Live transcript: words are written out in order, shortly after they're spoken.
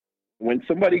When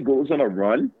somebody goes on a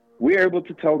run, we're able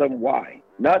to tell them why.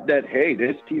 Not that, hey,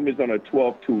 this team is on a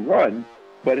 12-2 run,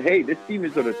 but hey, this team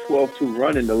is on a 12-2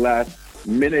 run in the last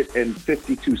minute and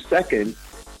 52 seconds.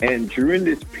 And during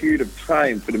this period of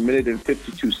time, for the minute and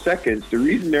 52 seconds, the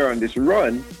reason they're on this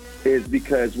run is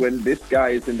because when this guy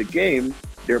is in the game,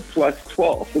 they're plus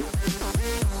 12.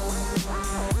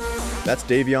 That's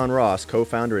Davion Ross,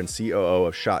 co-founder and COO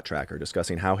of Shot Tracker,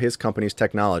 discussing how his company's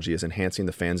technology is enhancing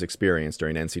the fans' experience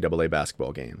during NCAA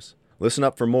basketball games. Listen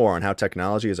up for more on how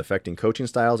technology is affecting coaching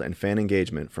styles and fan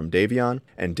engagement from Davion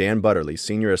and Dan Butterly,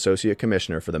 Senior Associate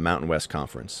Commissioner for the Mountain West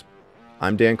Conference.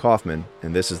 I'm Dan Kaufman,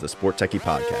 and this is the Sport Techie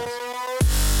Podcast.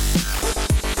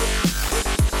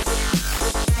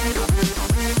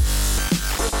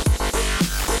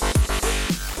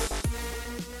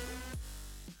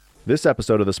 This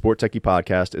episode of the Sport Techie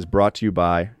Podcast is brought to you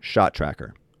by Shot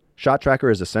Tracker. Shot Tracker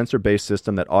is a sensor-based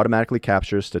system that automatically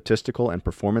captures statistical and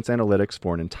performance analytics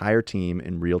for an entire team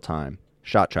in real time.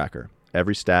 Shot Tracker.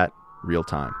 Every stat, real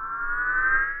time.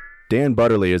 Dan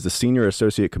Butterly is the Senior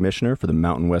Associate Commissioner for the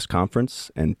Mountain West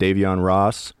Conference, and Davion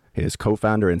Ross is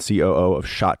co-founder and COO of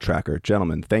Shot Tracker.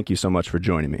 Gentlemen, thank you so much for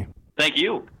joining me. Thank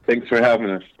you. Thanks for having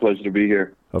us. Pleasure to be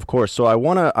here. Of course. So I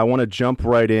wanna jump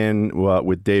right in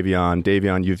with Davion.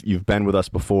 Davion, you've been with us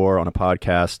before on a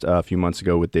podcast a few months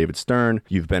ago with David Stern.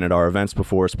 You've been at our events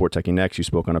before, Sport Techie Next. You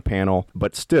spoke on a panel.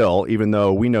 But still, even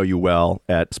though we know you well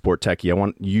at Sport Techie, I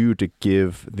want you to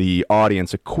give the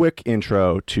audience a quick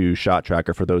intro to Shot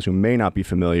Tracker for those who may not be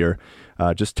familiar.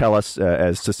 Just tell us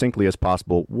as succinctly as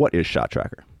possible, what is Shot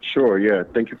Tracker? Sure, yeah.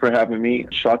 Thank you for having me.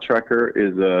 Shot Tracker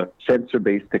is a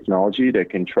sensor-based technology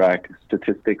that can track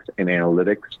statistics and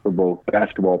analytics for both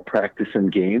basketball practice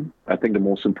and game. I think the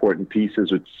most important piece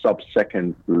is with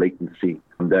sub-second latency.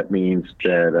 That means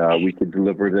that we can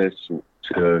deliver this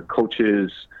to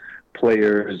coaches,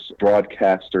 players,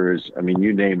 broadcasters, I mean,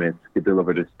 you name it, we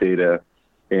deliver this data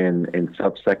in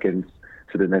sub-seconds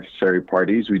to the necessary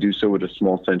parties. We do so with a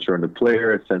small sensor on the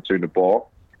player, a sensor in the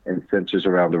ball, and sensors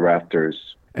around the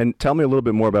rafters. And tell me a little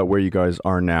bit more about where you guys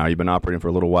are now. You've been operating for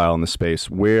a little while in the space.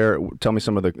 Tell me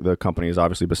some of the companies,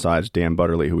 obviously besides Dan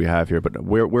Butterly, who we have here, but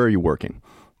where are you working?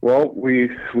 Well, we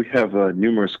have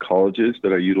numerous colleges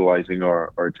that are utilizing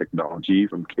our technology,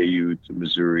 from KU to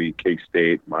Missouri,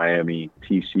 K-State, Miami,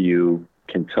 TCU,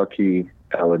 Kentucky,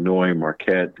 Illinois,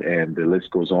 Marquette, and the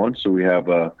list goes on. So we have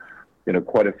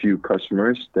quite a few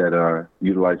customers that are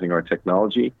utilizing our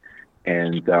technology.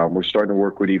 And we're starting to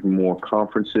work with even more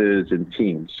conferences and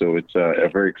teams. So it's a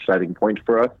very exciting point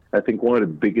for us. I think one of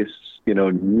the biggest,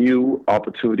 new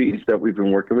opportunities that we've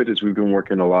been working with is we've been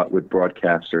working a lot with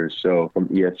broadcasters. So from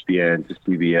ESPN to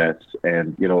CBS.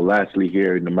 And, lastly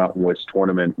here in the Mountain West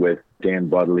tournament with Dan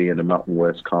Butterly and the Mountain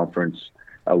West Conference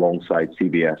alongside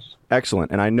CBS.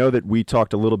 Excellent. And I know that we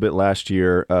talked a little bit last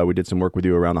year. We did some work with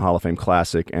you around the Hall of Fame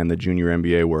Classic and the Junior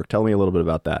NBA work. Tell me a little bit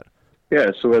about that.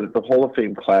 Yeah, so at the Hall of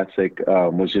Fame Classic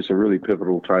was just a really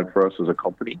pivotal time for us as a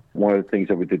company. One of the things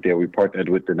that we did there, we partnered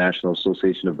with the National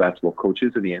Association of Basketball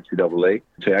Coaches and the NCAA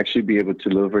to actually be able to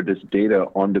deliver this data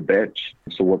on the bench.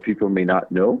 So what people may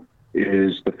not know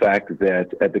is the fact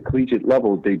that at the collegiate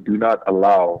level, they do not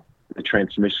allow the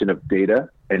transmission of data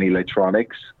and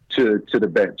electronics to the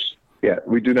bench. Yeah,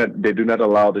 they do not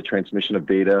allow the transmission of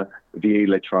data via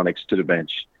electronics to the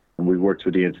bench. And we worked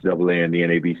with the NCAA and the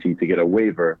NABC to get a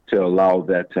waiver to allow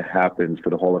that to happen for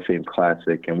the Hall of Fame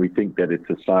Classic. And we think that it's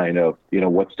a sign of,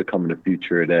 what's to come in the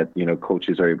future, that,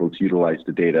 coaches are able to utilize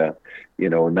the data,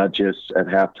 not just at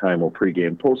halftime or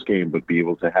pregame, postgame, but be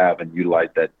able to have and utilize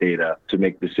that data to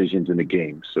make decisions in the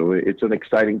game. So it's an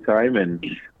exciting time, and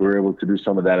we're able to do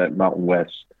some of that at Mountain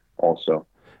West also.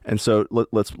 And so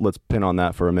let's pin on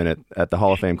that for a minute. At the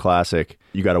Hall of Fame Classic,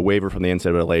 you got a waiver from the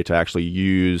NCAA to actually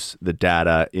use the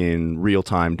data in real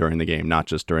time during the game, not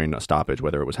just during a stoppage,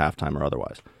 whether it was halftime or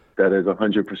otherwise. That is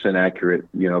 100% accurate.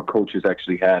 Coaches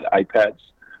actually had iPads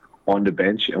on the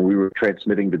bench, and we were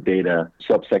transmitting the data,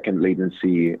 sub-second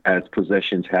latency. As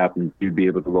possessions happened, you'd be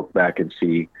able to look back and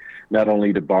see not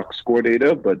only the box score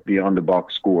data, but beyond the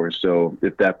box score. So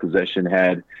if that possession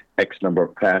had X number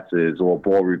of passes or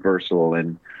ball reversal,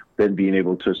 and then being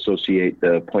able to associate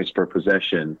the points per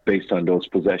possession based on those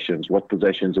possessions, what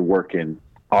possessions are working,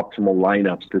 optimal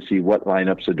lineups to see what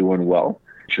lineups are doing well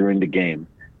during the game,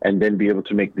 and then be able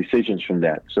to make decisions from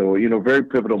that. So, very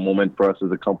pivotal moment for us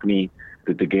as a company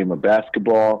with the game of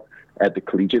basketball at the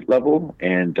collegiate level,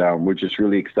 and we're just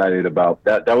really excited about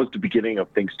that. That was the beginning of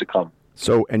things to come.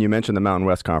 So, and you mentioned the Mountain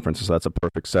West Conference, so that's a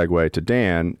perfect segue to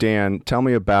Dan. Dan, tell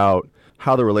me about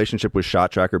how the relationship with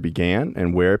Shot Tracker began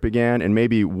and where it began, and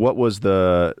maybe what was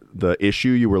the issue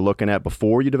you were looking at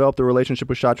before you developed the relationship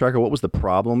with Shot Tracker? What was the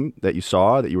problem that you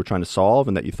saw that you were trying to solve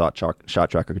and that you thought Shot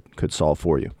Tracker could solve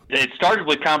for you? It started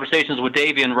with conversations with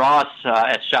Davian Ross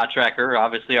at Shot Tracker,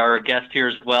 obviously our guest here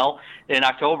as well, in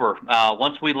October.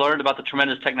 Once we learned about the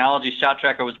tremendous technology Shot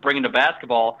Tracker was bringing to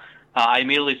basketball, I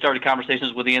immediately started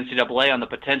conversations with the NCAA on the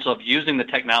potential of using the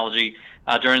technology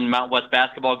during the Mountain West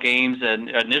basketball games, and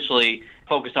initially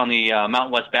focused on the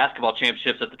Mountain West basketball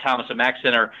championships at the Thomas & Mack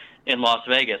Center in Las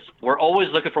Vegas. We're always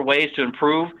looking for ways to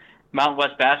improve Mountain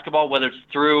West basketball, whether it's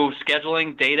through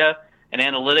scheduling, data, and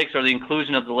analytics, or the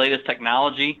inclusion of the latest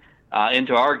technology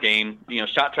into our game.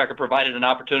 Shot Tracker provided an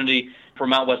opportunity for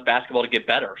Mountain West basketball to get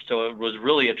better. So it was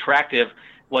really attractive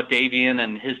what Davian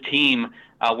and his team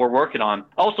we're working on.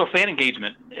 Also, fan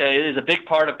engagement is a big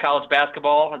part of college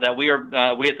basketball that we at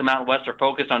the Mountain West are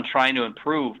focused on trying to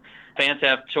improve. Fans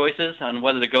have choices on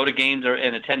whether to go to games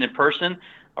and attend in person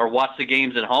or watch the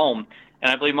games at home.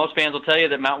 And I believe most fans will tell you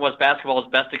that Mountain West basketball is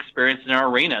best experienced in our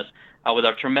arenas with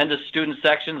our tremendous student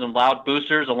sections and loud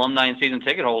boosters, alumni, and season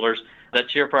ticket holders that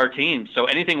cheer for our team. So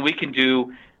anything we can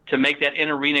do to make that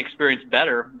in-arena experience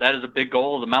better, that is a big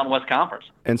goal of the Mountain West Conference.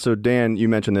 And so, Dan, you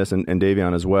mentioned this, and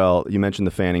Davion as well, you mentioned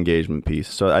the fan engagement piece.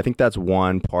 So I think that's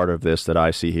one part of this that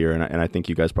I see here, and I think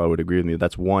you guys probably would agree with me.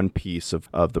 That's one piece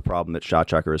of the problem that Shot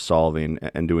Tracker is solving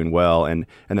and doing well. And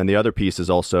then the other piece is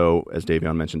also, as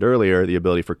Davion mentioned earlier, the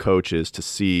ability for coaches to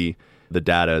see the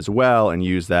data as well and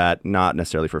use that not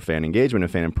necessarily for fan engagement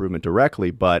and fan improvement directly,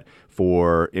 but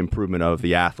for improvement of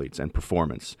the athletes and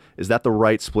performance. Is that the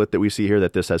right split that we see here,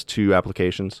 that this has two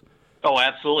applications? Oh,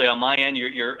 absolutely. On my end,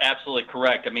 you're absolutely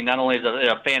correct. I mean, not only is it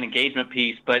a fan engagement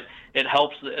piece, but it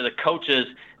helps the coaches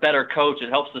better coach. It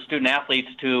helps the student athletes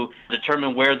to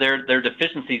determine where their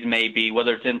deficiencies may be,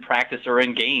 whether it's in practice or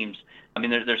in games. I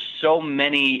mean, there's so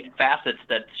many facets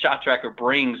that Shot Tracker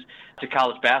brings to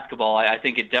college basketball. I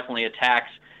think it definitely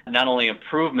attacks not only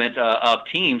improvement of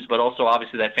teams, but also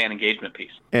obviously that fan engagement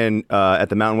piece. And at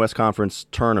the Mountain West Conference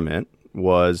tournament,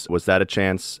 was that a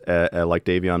chance, like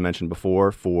Davion mentioned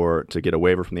before, to get a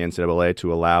waiver from the NCAA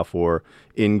to allow for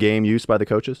in-game use by the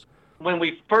coaches? When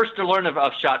we first learned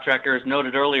of Shot Tracker, as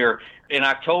noted earlier, in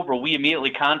October, we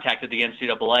immediately contacted the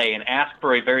NCAA and asked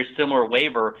for a very similar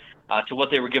waiver to what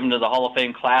they were given to the Hall of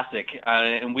Fame Classic.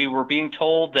 And we were being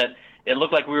told that it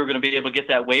looked like we were going to be able to get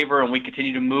that waiver, and we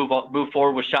continue to move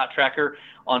forward with Shot Tracker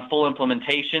on full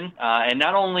implementation. And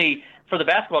not only for the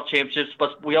basketball championships,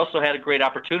 but we also had a great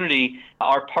opportunity.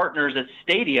 Our partners at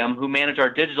Stadium, who manage our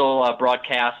digital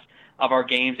broadcast of our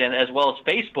games, and as well as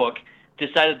Facebook,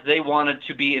 decided that they wanted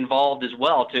to be involved as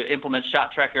well to implement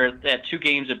Shot Tracker at 2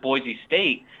 games at Boise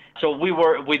State. So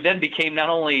we then became not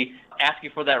only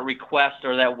asking for that request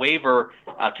or that waiver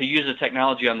to use the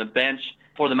technology on the bench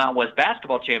for the Mountain West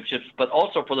basketball championships, but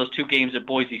also for those 2 games at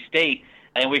Boise State.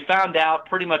 And we found out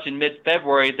pretty much in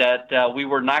mid-February that we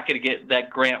were not going to get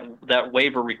that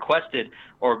waiver requested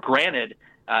or granted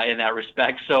in that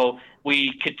respect. So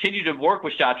we continued to work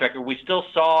with Shot Tracker. We still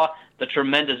saw the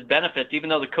tremendous benefits, even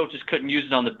though the coaches couldn't use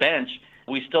it on the bench.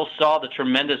 We still saw the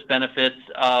tremendous benefits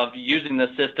of using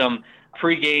the system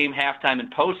pre-game, halftime,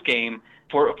 and post-game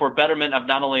for betterment of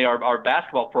not only our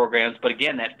basketball programs, but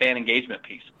again, that fan engagement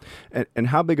piece. And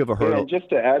how big of a hurdle? And just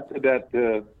to add to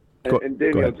that, and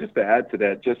Daniel, just to add to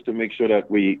that, just to make sure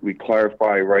that we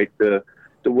clarify, right, the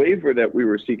waiver that we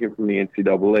were seeking from the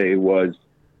NCAA was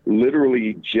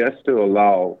literally just to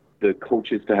allow the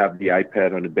coaches to have the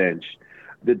iPad on the bench.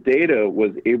 The data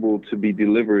was able to be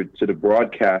delivered to the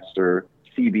broadcaster,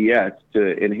 CBS,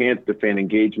 to enhance the fan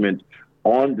engagement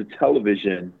on the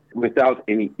television without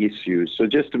any issues. So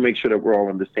just to make sure that we're all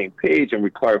on the same page and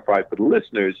we clarify for the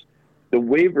listeners, the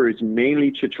waiver is mainly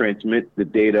to transmit the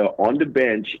data on the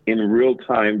bench in real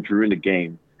time during the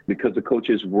game because the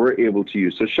coaches were able to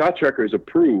use. So Shot Tracker is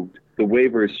approved. The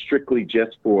waiver is strictly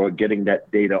just for getting that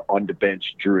data on the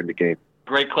bench during the game.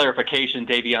 Great clarification,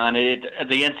 Davion.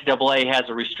 The NCAA has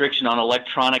a restriction on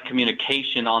electronic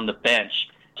communication on the bench.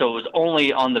 So it was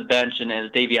only on the bench, and as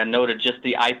Davion noted, just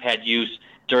the iPad use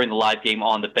during the live game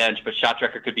on the bench. But Shot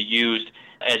Tracker could be used,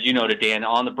 as you noted, Dan,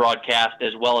 on the broadcast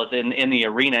as well as in the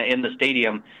arena, in the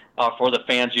stadium, for the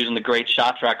fans using the great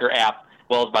Shot Tracker app, as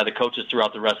well as by the coaches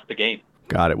throughout the rest of the game.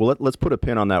 Got it. Well, let's put a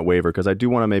pin on that waiver because I do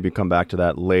want to maybe come back to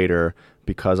that later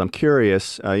because I'm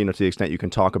curious, to the extent you can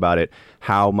talk about it,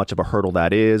 how much of a hurdle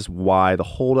that is, why the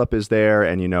holdup is there.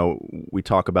 And, we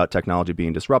talk about technology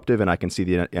being disruptive, and I can see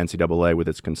the NCAA with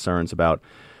its concerns about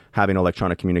having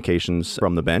electronic communications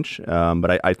from the bench.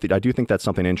 But I do think that's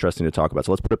something interesting to talk about.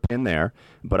 So let's put a pin there.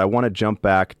 But I want to jump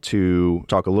back to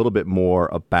talk a little bit more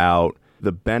about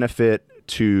the benefit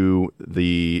to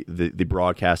the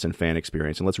broadcast and fan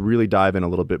experience. And let's really dive in a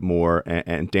little bit more.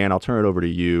 And Dan, I'll turn it over to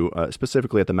you,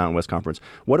 specifically at the Mountain West Conference.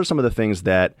 What are some of the things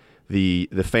that the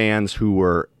fans who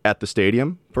were at the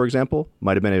stadium, for example,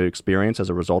 might have been able to experience as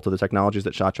a result of the technologies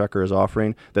that Shot Tracker is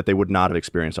offering that they would not have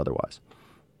experienced otherwise?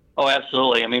 Oh,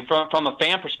 absolutely. I mean, from a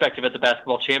fan perspective at the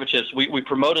basketball championships, we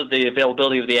promoted the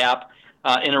availability of the app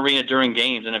in arena during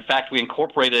games. And in fact, we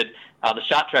incorporated the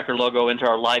Shot Tracker logo into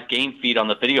our live game feed on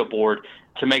the video board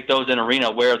to make those in arena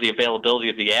aware of the availability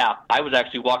of the app. I was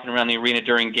actually walking around the arena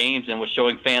during games and was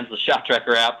showing fans the Shot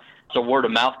Tracker app so word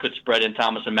of mouth could spread in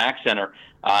Thomas and Mack Center.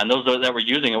 And those that were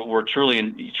using it were truly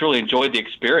enjoyed the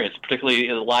experience, particularly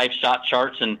the live shot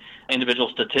charts and individual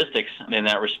statistics in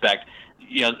that respect.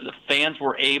 You know, the fans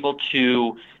were able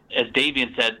to, as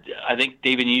Davian said, I think,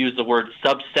 Davian, you used the word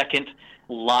sub-second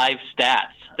live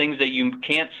stats, things that you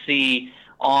can't see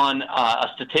on a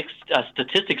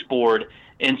statistics board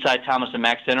inside Thomas and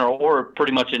Mack Center or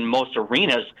pretty much in most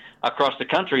arenas across the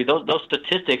country. Those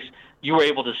statistics you were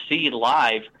able to see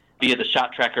live via the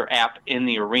Shot Tracker app in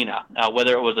the arena.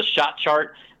 Whether it was a shot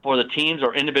chart for the teams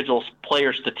or individual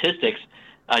player statistics,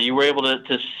 you were able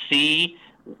to see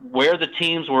where the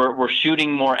teams were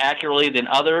shooting more accurately than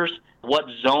others, what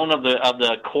zone of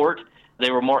the court they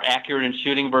were more accurate in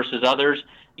shooting versus others.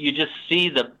 You just see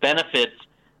the benefits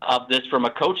of this from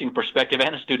a coaching perspective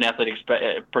and a student athletic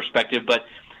perspective. But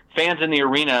fans in the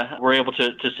arena were able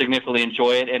to significantly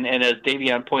enjoy it. And as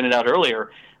Davian pointed out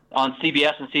earlier, on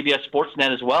CBS and CBS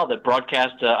Sportsnet as well, that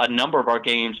broadcast a number of our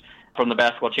games from the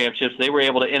basketball championships, they were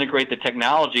able to integrate the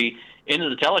technology into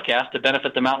the telecast to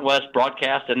benefit the Mountain West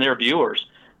broadcast and their viewers.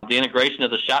 The integration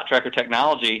of the Shot Tracker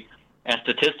technology and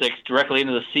statistics directly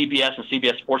into the CBS and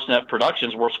CBS Sportsnet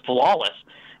productions was flawless.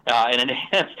 And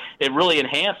it really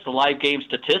enhanced the live game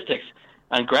statistics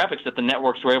and graphics that the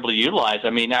networks were able to utilize. I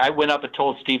mean, I went up and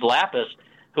told Steve Lapis,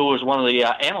 who was one of the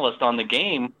analysts on the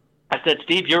game, I said,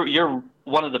 Steve, you're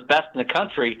one of the best in the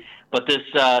country, but this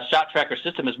Shot Tracker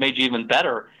system has made you even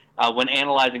better when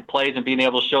analyzing plays and being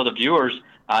able to show the viewers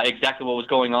exactly what was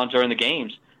going on during the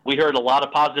games. We heard a lot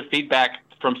of positive feedback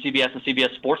from CBS and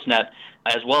CBS Sportsnet,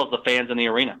 as well as the fans in the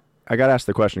arena. I got to ask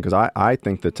the question because I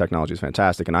think the technology is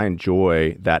fantastic, and I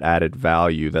enjoy that added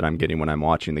value that I'm getting when I'm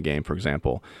watching the game, for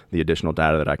example, the additional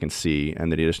data that I can see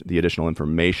and the additional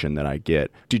information that I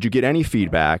get. Did you get any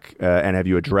feedback, and have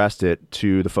you addressed it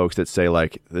to the folks that say,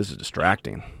 like, this is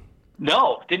distracting?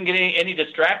 No, didn't get any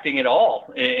distracting at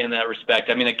all in that respect.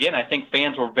 I mean, again, I think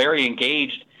fans were very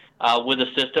engaged with the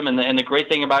system, and the great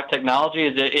thing about technology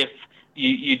is that if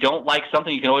you don't like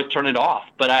something, you can always turn it off.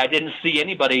 But I didn't see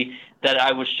anybody that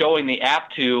I was showing the app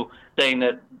to saying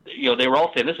that, you know, they were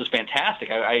all saying, this is fantastic.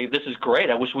 This is great.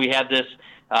 I wish we had this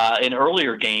in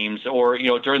earlier games or, you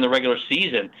know, during the regular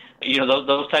season. You know,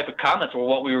 those type of comments were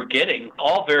what we were getting.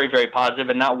 All very, very positive,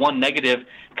 and not one negative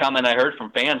comment I heard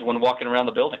from fans when walking around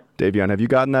the building. Davian, have you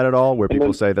gotten that at all where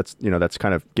people say that's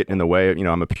kind of getting in the way? You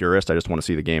know, I'm a purist. I just want to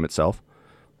see the game itself.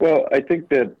 Well, I think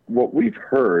that what we've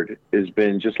heard has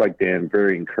been, just like Dan,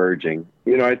 very encouraging.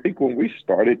 You know, I think when we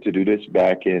started to do this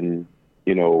back in,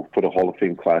 you know, for the Hall of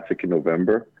Fame Classic in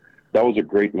November, that was a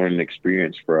great learning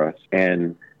experience for us.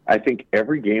 And I think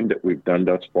every game that we've done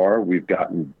thus far, we've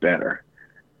gotten better.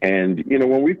 And, you know,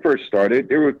 when we first started,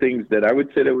 there were things that I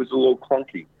would say that was a little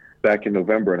clunky back in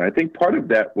November. And I think part of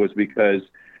that was because,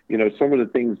 you know, some of the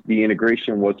things, the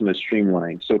integration wasn't as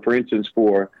streamlined. So, for instance,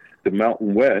 for the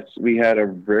Mountain West, we had a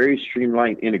very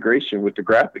streamlined integration with the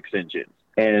graphics engine.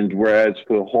 And whereas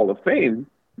for the Hall of Fame,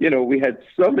 you know, we had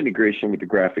some integration with the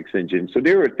graphics engine. So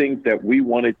there were things that we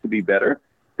wanted to be better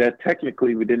that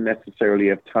technically we didn't necessarily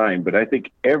have time. But I think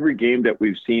every game that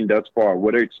we've seen thus far,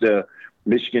 whether it's the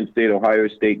Michigan State, Ohio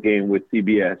State game with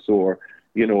CBS or,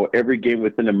 you know, every game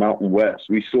within the Mountain West,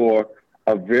 we saw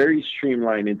a very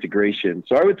streamlined integration.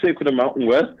 So I would say for the Mountain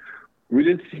West, we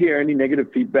didn't hear any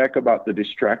negative feedback about the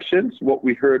distractions. What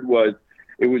we heard was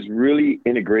it was really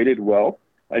integrated well.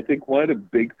 I think one of the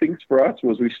big things for us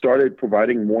was we started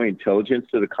providing more intelligence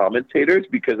to the commentators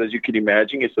because, as you can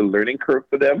imagine, it's a learning curve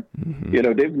for them. Mm-hmm. You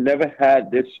know, they've never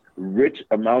had this rich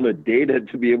amount of data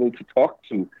to be able to talk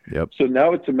to. Yep. So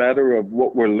now it's a matter of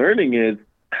what we're learning is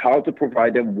how to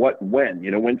provide them what, when.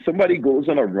 You know, when somebody goes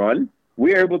on a run,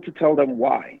 we're able to tell them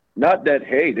why. Not that,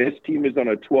 hey, this team is on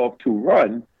a 12-2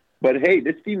 run, but, hey,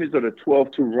 this team is on a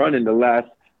 12-2 run in the last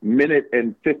minute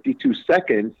and 52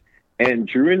 seconds. And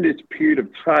during this period of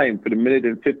time, for the minute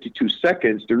and 52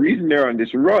 seconds, the reason they're on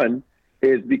this run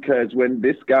is because when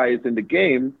this guy is in the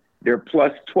game, they're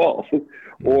plus 12.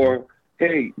 Or,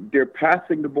 hey, they're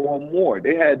passing the ball more.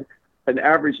 They had an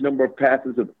average number of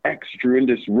passes of X during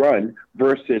this run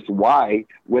versus Y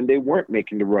when they weren't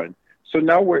making the run. So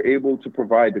now we're able to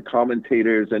provide the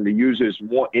commentators and the users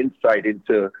more insight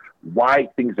into why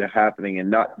things are happening and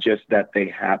not just that they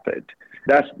happened.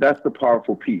 That's the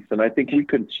powerful piece. And I think we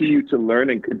continue to learn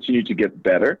and continue to get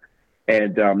better.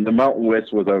 And the Mountain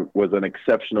West was an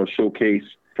exceptional showcase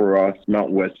for us,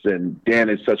 Mountain West. And Dan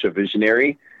is such a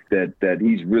visionary that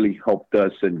he's really helped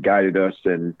us and guided us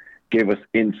and gave us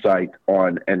insight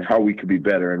on and how we could be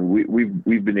better. And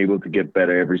we've been able to get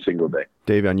better every single day.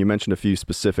 Davion, you mentioned a few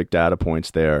specific data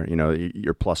points there. You know,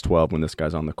 you're plus 12 when this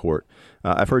guy's on the court.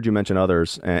 I've heard you mention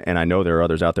others, and I know there are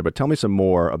others out there, but tell me some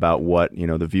more about what, you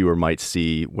know, the viewer might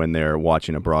see when they're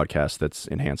watching a broadcast that's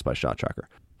enhanced by Shot Tracker.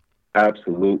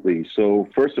 Absolutely. So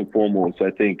first and foremost,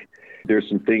 I think there's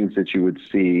some things that you would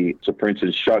see. So for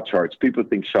instance, shot charts. People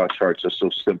think shot charts are so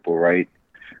simple, right?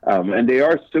 And they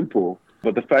are simple.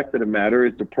 But the fact of the matter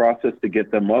is the process to get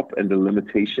them up and the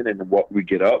limitation and what we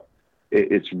get up,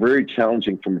 it's very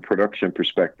challenging from a production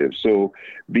perspective. So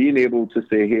being able to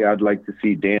say, hey, I'd like to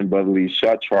see Dan Butterly's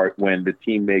shot chart when the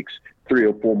team makes 3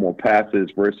 or 4 more passes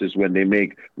versus when they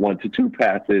make 1 to 2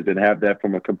 passes and have that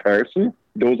from a comparison,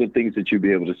 those are things that you'll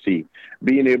be able to see.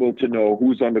 Being able to know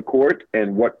who's on the court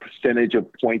and what percentage of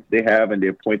points they have and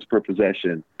their points per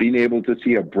possession. Being able to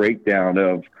see a breakdown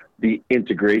of the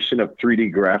integration of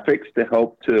 3D graphics to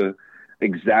help to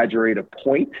exaggerate a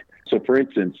point. So, for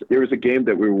instance, there was a game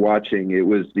that we were watching. It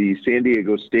was the San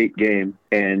Diego State game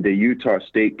and the Utah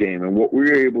State game. And what we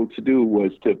were able to do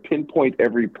was to pinpoint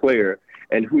every player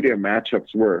and who their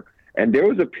matchups were. And there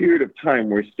was a period of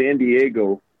time where San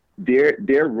Diego,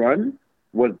 their run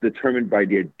was determined by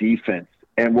their defense.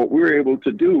 And what we were able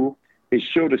to do is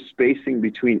show the spacing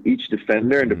between each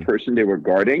defender and the person they were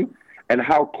guarding and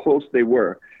how close they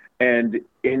were. And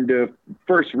in the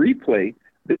first replay,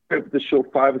 they were able to show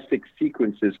 5 or 6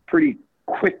 sequences pretty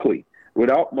quickly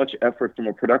without much effort from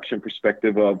a production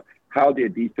perspective of how their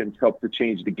defense helped to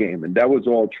change the game. And that was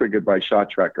all triggered by Shot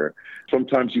Tracker.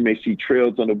 Sometimes you may see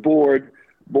trails on the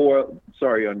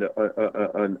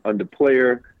on the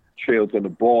player, trails on the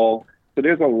ball. So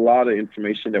there's a lot of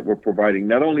information that we're providing,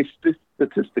 not only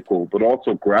statistical, but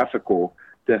also graphical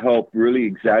to help really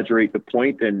exaggerate the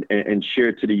point and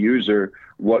share to the user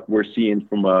what we're seeing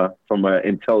from a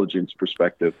intelligence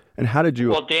perspective. And how did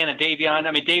you? Well, Dan and Davion,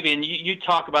 Davion, you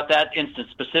talk about that instance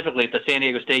specifically at the San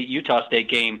Diego State Utah State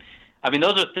game. I mean,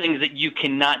 those are things that you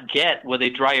cannot get with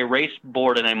a dry erase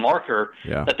board and a marker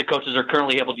that the coaches are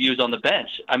currently able to use on the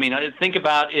bench. I mean, think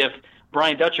about if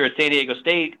Brian Dutcher at San Diego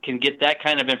State can get that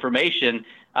kind of information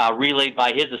relayed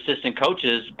by his assistant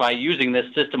coaches by using this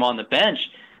system on the bench,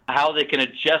 how they can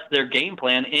adjust their game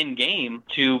plan in game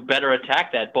to better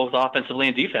attack that both offensively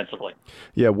and defensively.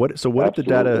 Yeah. What did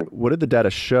the data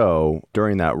show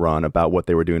during that run about what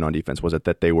they were doing on defense? Was it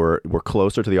that they were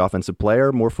closer to the offensive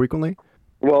player more frequently?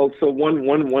 Well, so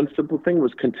one simple thing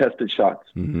was contested shots.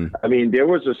 Mm-hmm. I mean, there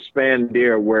was a span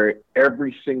there where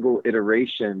every single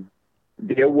iteration,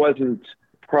 there wasn't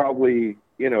probably,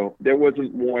 there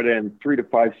wasn't more than 3 to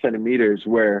 5 centimeters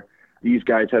where these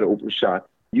guys had open shots.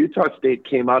 Utah State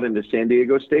came out into San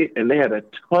Diego State, and they had a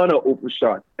ton of open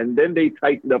shots, and then they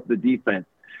tightened up the defense.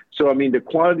 So, I mean, the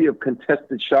quantity of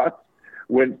contested shots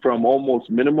went from almost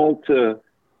minimal to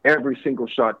every single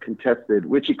shot contested,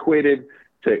 which equated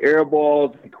to air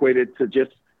balls, equated to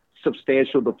just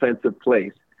substantial defensive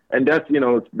plays. And that's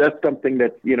something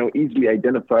that's, easily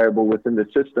identifiable within the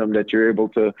system that you're able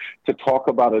to talk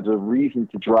about as a reason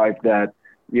to drive that,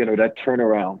 that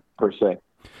turnaround per se.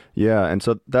 Yeah, and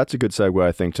so that's a good segue,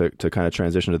 I think, to kind of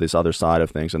transition to this other side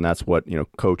of things, and that's what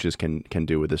coaches can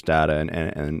do with this data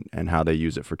and how they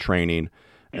use it for training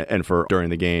and for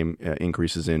during the game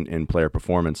increases in player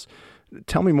performance.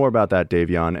 Tell me more about that,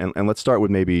 Davion, and let's start with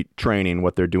maybe training,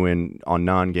 what they're doing on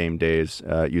non-game days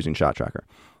using Shot Tracker.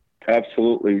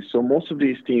 Absolutely. So most of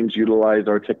these teams utilize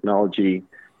our technology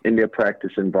in their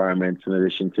practice environments in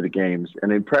addition to the games.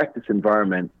 And in practice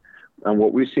environment, and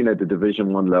what we've seen at the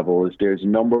Division I level is there's a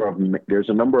number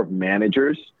of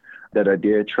managers that are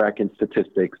there tracking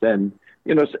statistics. And,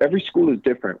 so every school is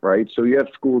different, right? So you have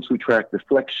schools who track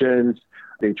deflections,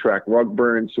 they track rug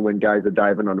burns, so when guys are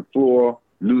diving on the floor,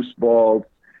 loose balls,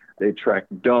 they track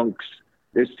dunks.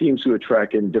 There's teams who are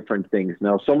tracking different things.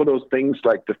 Now, some of those things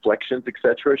like deflections, et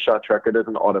cetera, Shot Tracker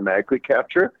doesn't automatically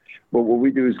capture. But what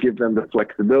we do is give them the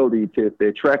flexibility to, if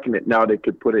they're tracking it now, they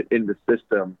could put it in the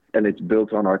system, and it's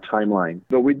built on our timeline.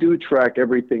 But we do track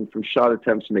everything from shot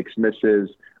attempts, makes, misses,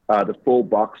 the full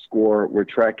box score. We're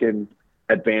tracking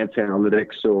advanced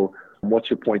analytics. So what's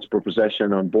your points per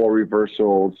possession on ball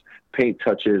reversals, paint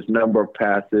touches, number of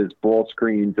passes, ball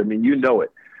screens. I mean, you know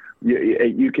it.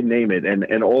 You can name it.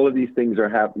 And all of these things are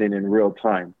happening in real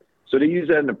time. So they use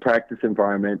that in the practice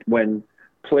environment when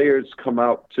players come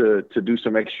out to do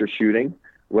some extra shooting,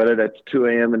 whether that's 2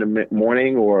 a.m. in the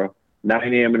morning or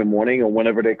 9 a.m. in the morning or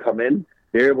whenever they come in.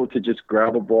 They're able to just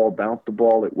grab a ball, bounce the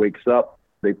ball, it wakes up.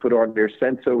 They put on their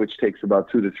sensor, which takes about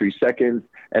 2 to 3 seconds,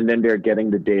 and then they're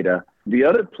getting the data. The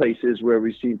other places where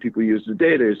we've seen people use the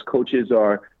data is coaches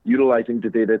are utilizing the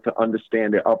data to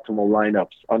understand their optimal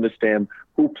lineups, understand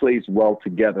who plays well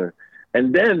together.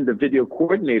 And then the video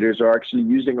coordinators are actually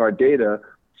using our data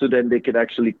so then they can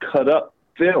actually cut up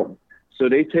film. So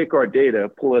they take our data,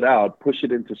 pull it out, push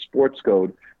it into Sports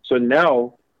Code. So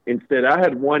now, instead, I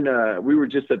had one, we were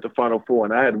just at the Final Four,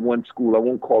 and I had one school, I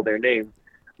won't call their name,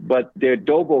 but their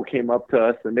Dobo came up to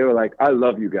us, and they were like, I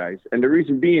love you guys. And the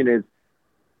reason being is,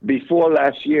 before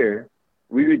last year,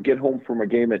 we would get home from a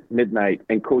game at midnight,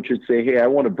 and coach would say, hey, I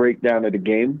want a breakdown of the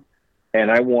game,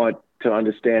 and I want to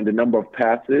understand the number of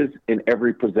passes in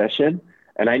every possession,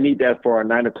 and I need that for our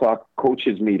 9 o'clock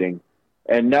coaches meeting.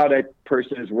 And now that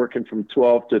person is working from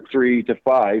 12 to 3 to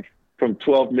 5, from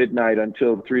 12 midnight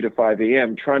until 3 to 5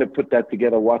 a.m., trying to put that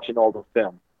together, watching all the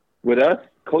film. With us,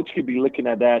 coach could be looking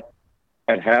at that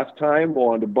at halftime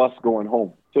or on the bus going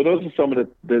home. So those are some of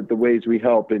the ways we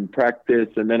help in practice.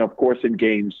 And then, of course, in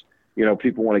games, you know,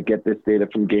 people want to get this data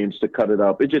from games to cut it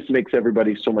up. It just makes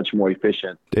everybody so much more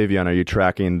efficient. Davion, are you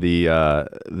tracking the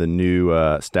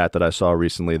new stat that I saw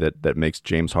recently that makes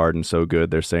James Harden so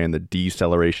good? They're saying the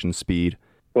deceleration speed.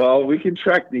 Well, we can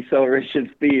track deceleration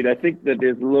speed. I think that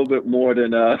there's a little bit more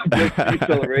than just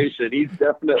deceleration. He's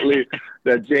definitely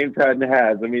that James Harden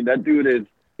has. I mein, that dude is,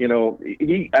 you know,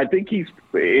 I think he's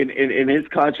in his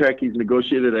contract, he's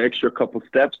negotiated an extra couple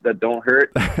steps that don't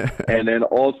hurt. And then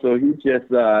also he's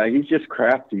just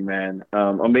crafty, man.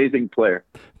 Amazing player.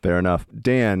 Fair enough.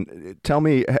 Dan, tell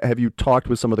me, have you talked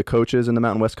with some of the coaches in the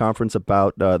Mountain West Conference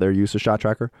about their use of Shot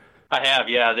Tracker? I have,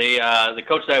 yeah. The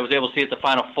coach that I was able to see at the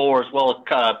Final Four, as well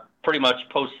as pretty much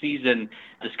postseason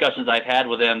discussions I've had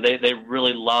with them, they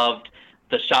really loved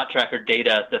the Shot Tracker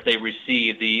data that they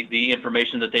received, the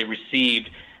information that they received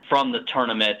from the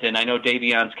tournament. And I know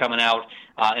Davion's coming out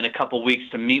in a couple weeks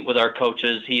to meet with our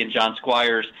coaches, he and John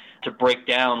Squires, to break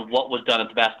down what was done at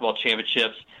the basketball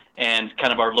championships and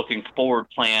kind of our looking forward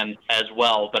plan as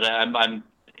well. But I'm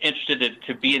interested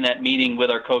to be in that meeting with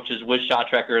our coaches, with Shot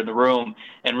Tracker in the room,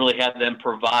 and really have them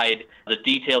provide the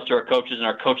details to our coaches and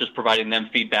our coaches providing them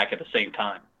feedback at the same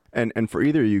time. And for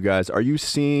either of you guys, are you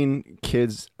seeing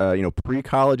kids,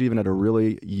 pre-college, even at a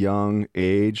really young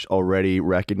age, already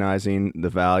recognizing the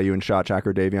value in Shot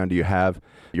Tracker? Davion, do you have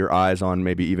your eyes on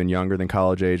maybe even younger than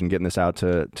college age and getting this out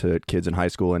to kids in high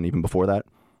school and even before that?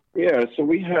 Yeah, so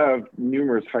we have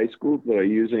numerous high schools that are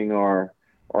using our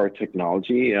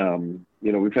technology.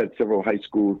 We've had several high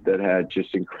schools that had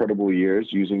just incredible years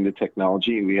using the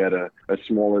technology. We had a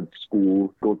smaller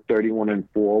school go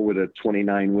 31-4 with a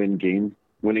 29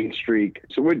 winning streak.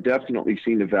 So we're definitely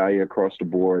seeing the value across the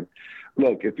board.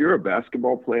 Look, if you're a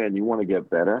basketball player and you want to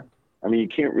get better, I mean, you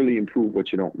can't really improve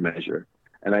what you don't measure.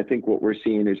 And I think what we're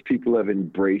seeing is people have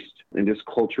embraced in this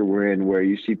culture we're in, where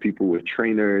you see people with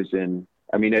trainers and,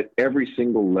 I mean, at every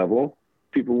single level,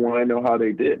 people want to know how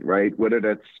they did, right? Whether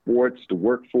that's sports, the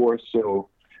workforce. So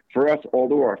for us,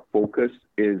 although our focus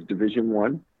is Division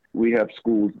I, we have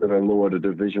schools that are lower to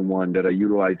Division I that are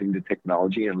utilizing the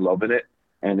technology and loving it.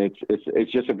 And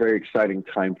it's just a very exciting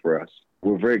time for us.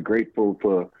 We're very grateful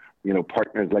for,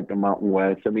 partners like the Mountain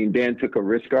West. I mean, Dan took a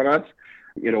risk on us.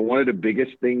 One of the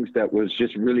biggest things that was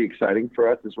just really exciting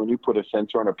for us is when you put a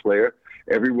sensor on a player,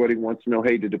 everybody wants to know,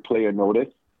 hey, did the player notice?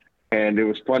 And it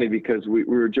was funny because we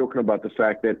were joking about the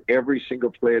fact that every single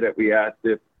player that we asked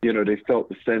if, they felt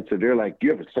the sensor, they're like, do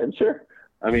you have a sensor?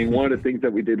 I mean, one of the things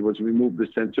that we did was we moved the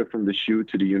sensor from the shoe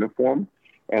to the uniform,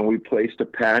 and we placed a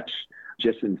patch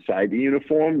just inside the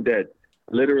uniform that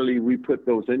literally we put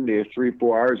those in there 3-4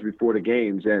 hours before the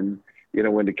games. And,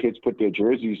 when the kids put their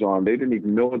jerseys on, they didn't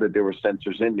even know that there were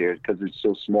sensors in there because it's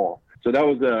so small. So that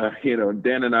was,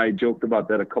 Dan and I joked about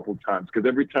that a couple of times, because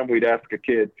every time we'd ask a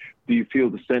kid, do you feel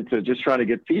the sensor, just trying to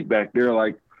get feedback, they're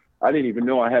like, I didn't even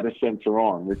know I had a sensor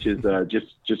on, which is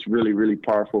just really, really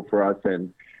powerful for us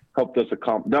and helped us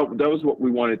accomplish. That was what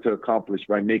we wanted to accomplish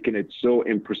by making it so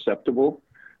imperceptible.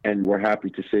 And we're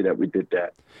happy to say that we did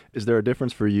that. Is there a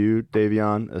difference for you,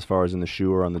 Davion, as far as in the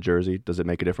shoe or on the jersey? Does it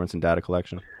make a difference in data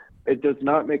collection? It does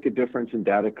not make a difference in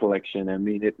data collection. I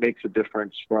mean, it makes a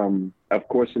difference from, of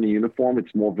course, in the uniform,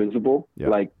 it's more visible. Yep.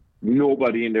 Like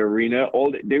nobody in the arena,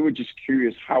 they were just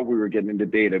curious how we were getting the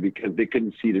data because they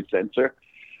couldn't see the sensor.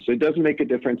 So it doesn't make a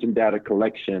difference in data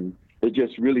collection. It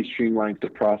just really streamlines the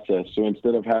process. So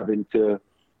instead of having to,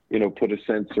 put a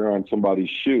sensor on somebody's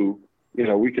shoe,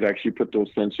 we could actually put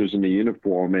those sensors in the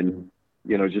uniform and,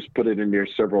 just put it in there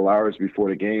several hours before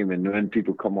the game. And when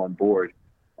people come on board,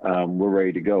 we're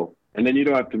ready to go. And then you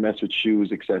don't have to mess with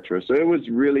shoes, et cetera. So it was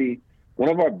really one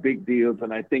of our big deals.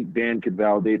 And I think Dan could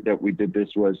validate that we did this,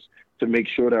 was to make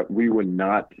sure that we were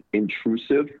not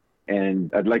intrusive.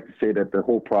 And I'd like to say that the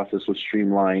whole process was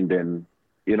streamlined. And,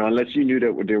 unless you knew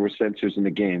that there were sensors in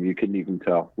the game, you couldn't even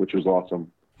tell, which was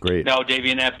awesome. Great. No,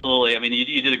 Davian, absolutely. I mean,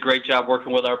 you did a great job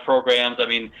working with our programs. I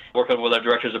mean, working with our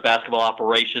directors of basketball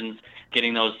operations,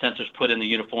 getting those sensors put in the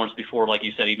uniforms before, like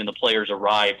you said, even the players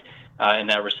arrived in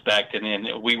that respect.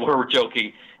 And we were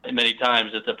joking many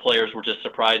times that the players were just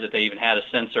surprised that they even had a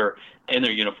sensor in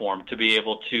their uniform to be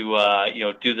able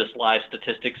to, do this live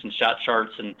statistics and shot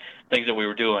charts and things that we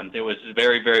were doing. It was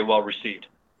very, very well received.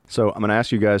 So I'm going to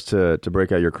ask you guys to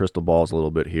break out your crystal balls a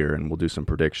little bit here, and we'll do some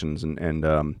predictions. And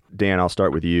Dan, I'll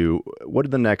start with you. What do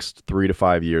the next 3 to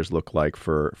 5 years look like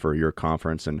for your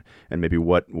conference, and maybe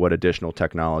what additional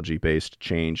technology-based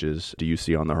changes do you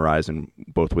see on the horizon,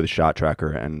 both with Shot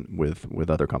Tracker and with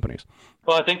other companies?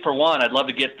 Well, I think for one, I'd love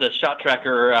to get the Shot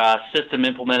Tracker system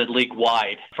implemented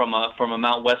league-wide from a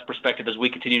Mountain West perspective as we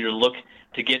continue to look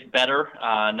to get better,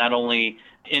 not only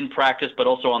in practice, but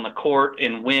also on the court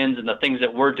in wins and the things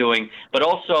that we're doing, but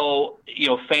also,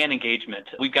 fan engagement.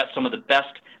 We've got some of the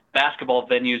best basketball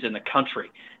venues in the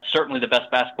country, certainly the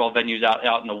best basketball venues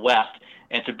out in the West.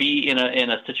 And to be in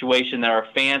a situation that our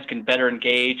fans can better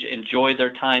engage, enjoy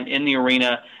their time in the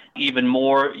arena, even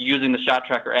more using the Shot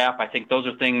Tracker app, I think those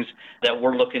are things that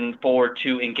we're looking forward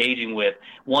to engaging with.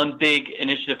 One big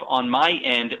initiative on my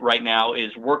end right now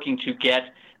is working to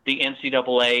get the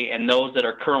NCAA and those that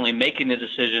are currently making the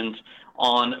decisions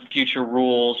on future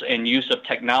rules and use of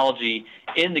technology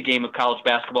in the game of college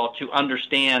basketball to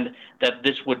understand that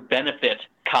this would benefit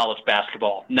college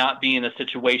basketball, not be in a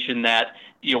situation that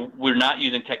we're not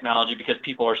using technology because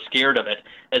people are scared of it.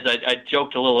 As I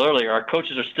joked a little earlier, our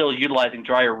coaches are still utilizing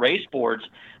dry erase boards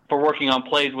for working on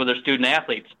plays with their student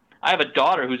athletes. I have a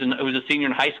daughter who's a senior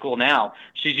in high school now.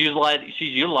 She's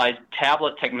utilized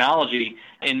tablet technology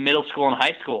in middle school and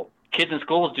high school. Kids in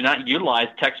schools do not utilize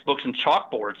textbooks and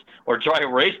chalkboards or dry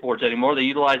erase boards anymore. They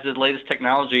utilize the latest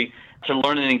technology to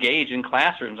learn and engage in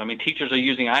classrooms. I mean, teachers are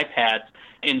using iPads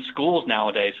in schools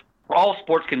nowadays. All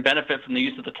sports can benefit from the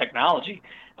use of the technology,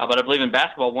 but I believe in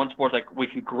basketball, one sport that we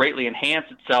can greatly enhance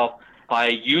itself by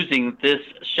using this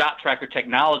Shot Tracker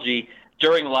technology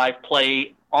during live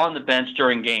play on the bench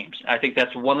during games. I think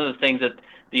that's one of the things that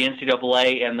the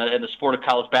NCAA and the sport of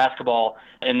college basketball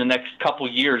in the next couple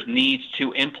of years needs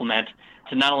to implement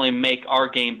to not only make our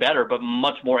game better, but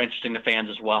much more interesting to fans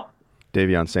as well.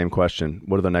 Davion, same question.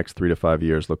 What do the next 3 to 5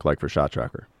 years look like for Shot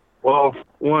Tracker? Well,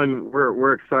 one,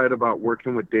 we're excited about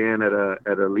working with Dan at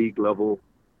a league level.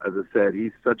 As I said,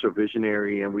 he's such a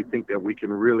visionary, and we think that we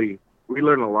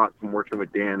learn a lot from working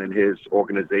with Dan and his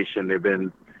organization. They've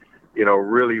been,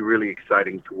 really, really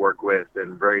exciting to work with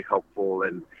and very helpful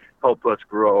and help us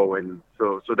grow. And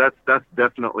so that's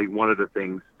definitely one of the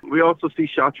things. We also see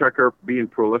Shot Tracker being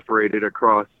proliferated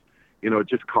across,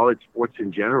 just college sports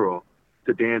in general.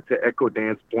 To echo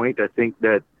Dan's point, I think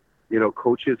that,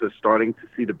 coaches are starting to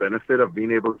see the benefit of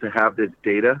being able to have this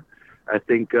data. I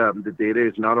think the data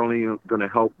is not only going to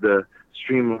help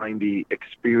streamline the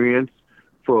experience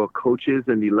for coaches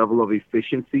and the level of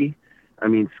efficiency. I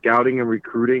mean, scouting and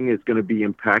recruiting is going to be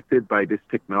impacted by this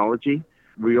technology.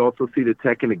 We also see the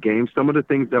tech in the game. Some of the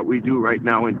things that we do right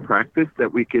now in practice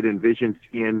that we could envision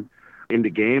seeing in the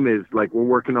game is like we're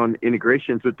working on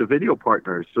integrations with the video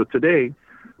partners. So today,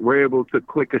 we're able to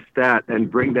click a stat and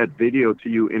bring that video to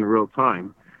you in real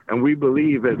time. And we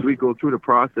believe as we go through the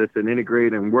process and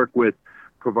integrate and work with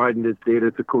providing this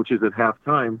data to coaches at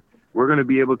halftime, we're going to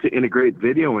be able to integrate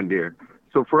video in there.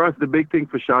 So for us, the big thing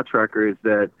for Shot Tracker is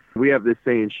that we have this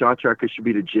saying, Shot Tracker should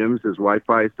be the gyms as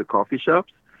Wi-Fi is the coffee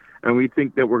shops. And we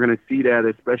think that we're going to see that,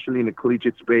 especially in the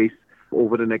collegiate space,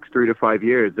 over the next 3 to 5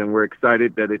 years. And we're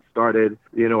excited that it started,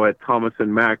 at Thomas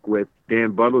and Mack with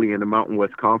Dan Budley in the Mountain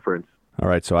West Conference. All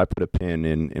right, so I put a pin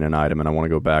in an item, and I want to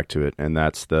go back to it, and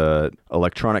that's the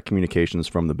electronic communications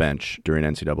from the bench during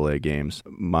NCAA games.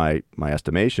 My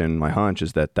estimation, my hunch,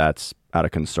 is that that's out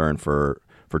of concern for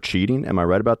cheating. Am I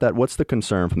right about that? What's the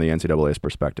concern from the NCAA's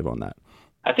perspective on that?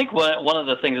 I think one of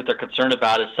the things that they're concerned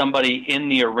about is somebody in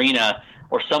the arena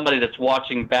or somebody that's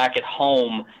watching back at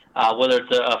home, whether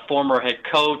it's a former head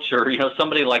coach or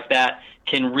somebody like that,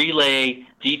 can relay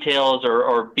details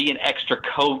or be an extra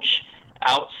coach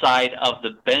outside of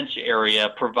the bench area,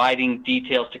 providing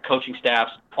details to coaching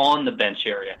staffs on the bench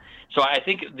area. So I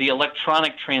think the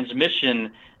electronic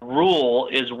transmission rule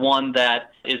is one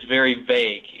that is very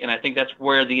vague, and I think that's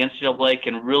where the NCAA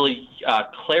can really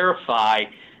clarify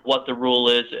what the rule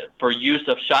is for use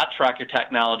of shot tracker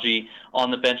technology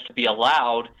on the bench to be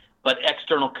allowed, but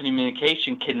external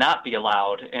communication cannot be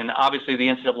allowed. And obviously the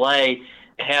NCAA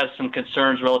has some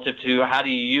concerns relative to how do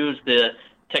you use the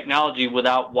technology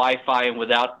without Wi-Fi and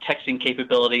without texting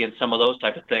capability and some of those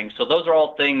type of things. So those are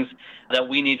all things that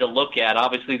we need to look at.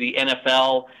 Obviously the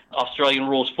NFL, Australian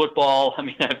rules football, I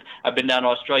mean, I've been down to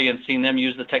Australia and seen them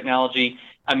use the technology.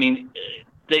 I mean,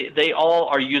 they all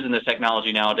are using this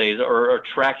technology nowadays or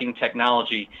tracking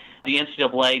technology. The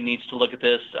NCAA needs to look at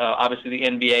this. Obviously the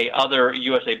NBA, other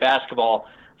USA Basketball,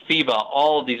 FIBA,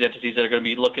 all of these entities that are going to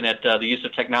be looking at the use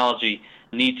of technology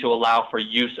need to allow for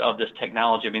use of this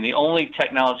technology. I mean, the only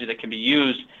technology that can be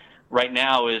used right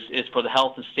now is for the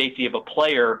health and safety of a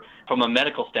player from a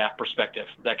medical staff perspective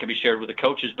that can be shared with the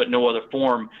coaches, but no other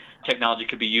form technology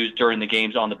could be used during the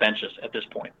games on the benches at this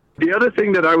point. The other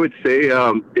thing that I would say,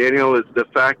 Daniel, is the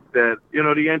fact that, the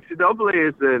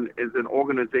NCAA is an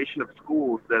organization of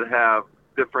schools that have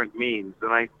different means.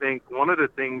 And I think one of the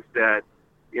things that,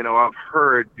 I've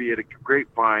heard via the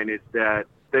grapevine is that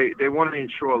they want to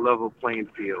ensure a level playing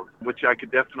field, which I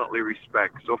could definitely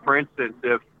respect. So, for instance,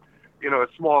 if, a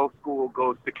small school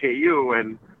goes to KU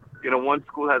and, one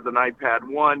school has an iPad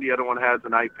 1, the other one has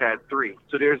an iPad 3.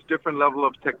 So there's different level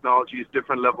of technologies,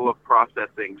 different level of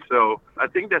processing. So I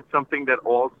think that's something that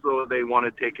also they want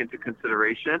to take into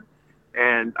consideration.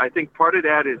 And I think part of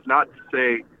that is not to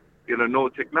say, no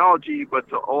technology, but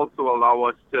to also allow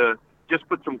us to just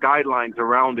put some guidelines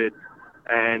around it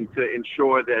and to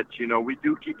ensure that, we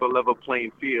do keep a level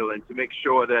playing field and to make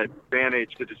sure that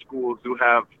advantage to the schools who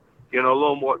have, a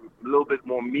little bit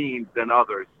more means than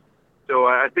others. So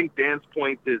I think Dan's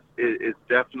point is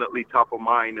definitely top of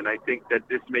mind, and I think that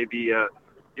this may be a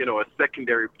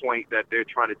secondary point that they're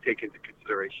trying to take into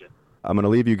consideration. I'm going to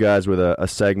leave you guys with a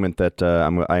segment that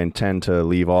I intend to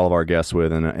leave all of our guests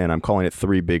with, and I'm calling it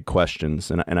 3 Big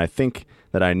Questions. And I think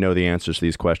that I know the answers to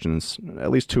these questions,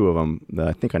 at least 2 of them.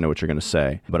 I think I know what you're going to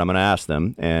say, but I'm going to ask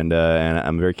them, and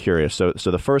I'm very curious. So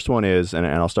the first one is, and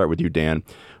I'll start with you, Dan.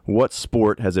 What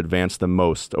sport has advanced the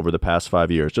most over the past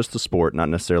 5 years? Just the sport, not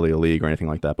necessarily a league or anything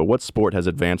like that, but what sport has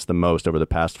advanced the most over the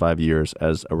past 5 years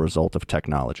as a result of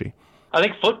technology? I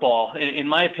think football, in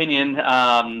my opinion,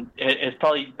 has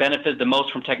probably benefited the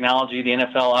most from technology. The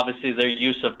NFL, obviously, their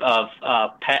use of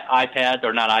iPads,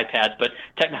 or not iPads, but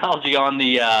technology on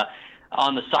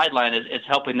the sideline is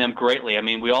helping them greatly. I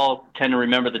mean, we all tend to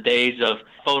remember the days of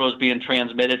photos being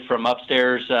transmitted from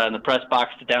upstairs in the press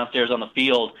box to downstairs on the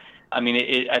field. I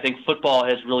mean, I think football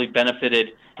has really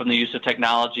benefited from the use of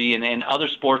technology, and other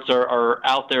sports are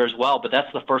out there as well, but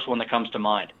that's the first one that comes to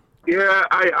mind. Yeah,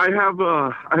 I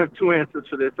have 2 answers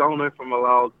for this. I don't know if I'm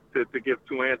allowed to give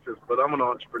 2 answers, but I'm an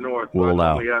entrepreneur, so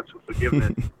I only ask for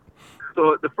forgiveness.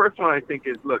 So the first one I think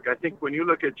is, I think when you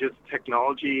look at just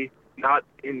technology, not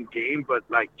in game, but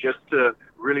like just to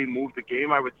really move the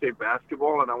game, I would say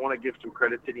basketball, and I want to give some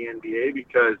credit to the NBA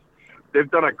because they've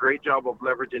done a great job of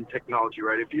leveraging technology,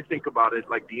 right? If you think about it,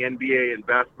 like the NBA and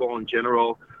basketball in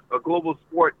general, a global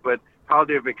sport, but how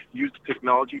they've used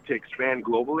technology to expand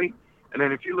globally. And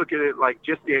then if you look at it like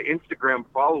just their Instagram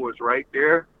followers, right,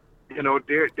 they're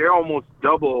almost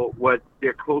double what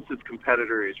their closest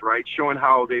competitor is, right? Showing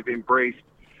how they've embraced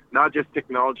not just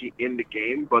technology in the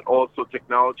game, but also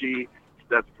technology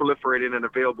that's proliferated and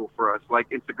available for us, like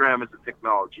Instagram is a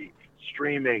technology,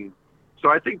 streaming. So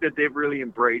I think that they've really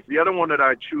embraced. The other one that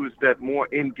I choose that more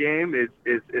in-game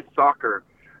is soccer.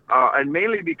 And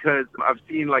mainly because I've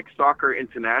seen like soccer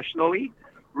internationally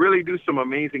really do some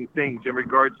amazing things in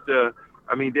regards to,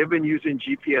 they've been using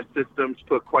GPS systems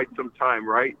for quite some time,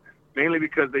 right? Mainly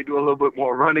because they do a little bit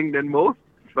more running than most.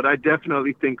 But I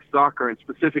definitely think soccer, and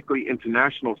specifically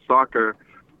international soccer,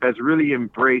 has really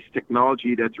embraced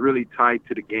technology that's really tied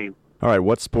to the game. All right,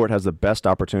 what sport has the best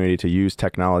opportunity to use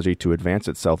technology to advance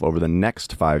itself over the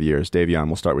next 5 years? Davion,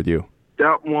 we'll start with you.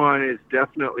 That one is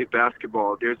definitely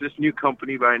basketball. There's this new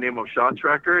company by the name of Shot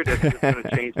Tracker that's just going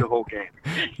to change the whole game.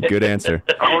 Good answer.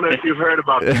 I don't know if you've heard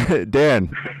about it.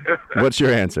 Dan, what's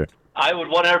your answer? I would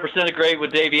 100% agree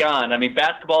with Davion. I mean,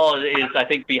 basketball is, I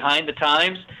think, behind the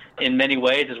times in many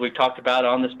ways, as we've talked about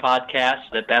on this podcast,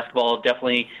 that basketball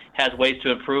definitely has ways to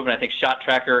improve, and I think Shot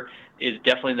Tracker is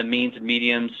definitely the means and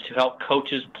mediums to help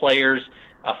coaches, players,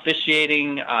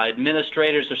 officiating,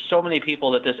 administrators. There's so many people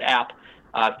that this app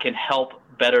can help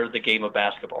better the game of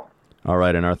basketball. All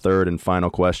right, and our third and final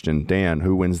question. Dan,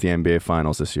 who wins the NBA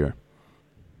Finals this year?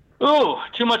 Ooh,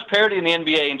 too much parity in the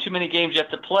NBA and too many games you have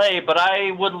to play, but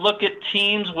I would look at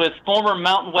teams with former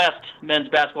Mountain West men's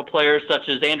basketball players such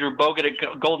as Andrew Bogut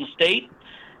at Golden State,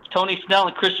 Tony Snell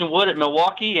and Christian Wood at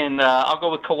Milwaukee, and I'll go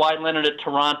with Kawhi Leonard at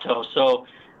Toronto. So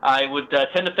I would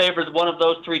tend to favor one of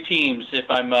those three teams if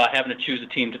I'm having to choose a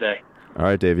team today. All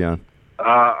right, Davion.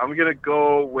 I'm going to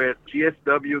go with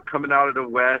GSW coming out of the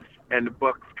West and the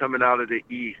Bucks coming out of the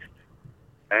East.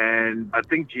 And I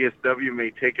think GSW may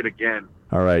take it again.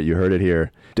 All right, you heard it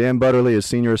here. Dan Butterly is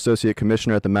Senior Associate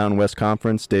Commissioner at the Mountain West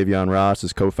Conference. Davion Ross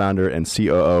is co-founder and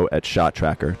COO at Shot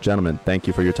Tracker. Gentlemen, thank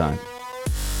you for your time.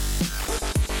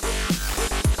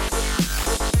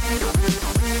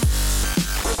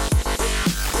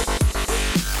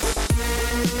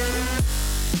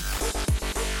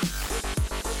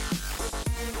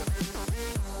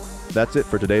 That's it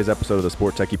for today's episode of the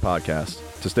Sport Techie Podcast.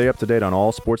 To stay up to date on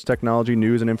all sports technology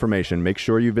news and information, make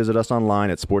sure you visit us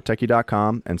online at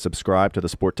sporttechie.com and subscribe to the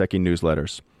Sport Techie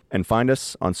newsletters. And find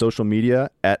us on social media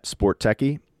at Sport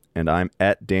Techie, and I'm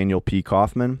at Daniel P.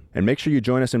 Kaufman. And make sure you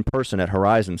join us in person at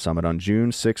Horizon Summit on June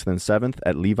 6th and 7th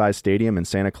at Levi's Stadium in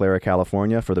Santa Clara,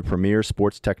 California for the premier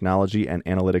sports technology and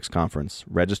analytics conference.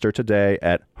 Register today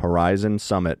at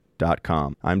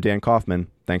horizonsummit.com. I'm Dan Kaufman.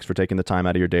 Thanks for taking the time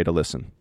out of your day to listen.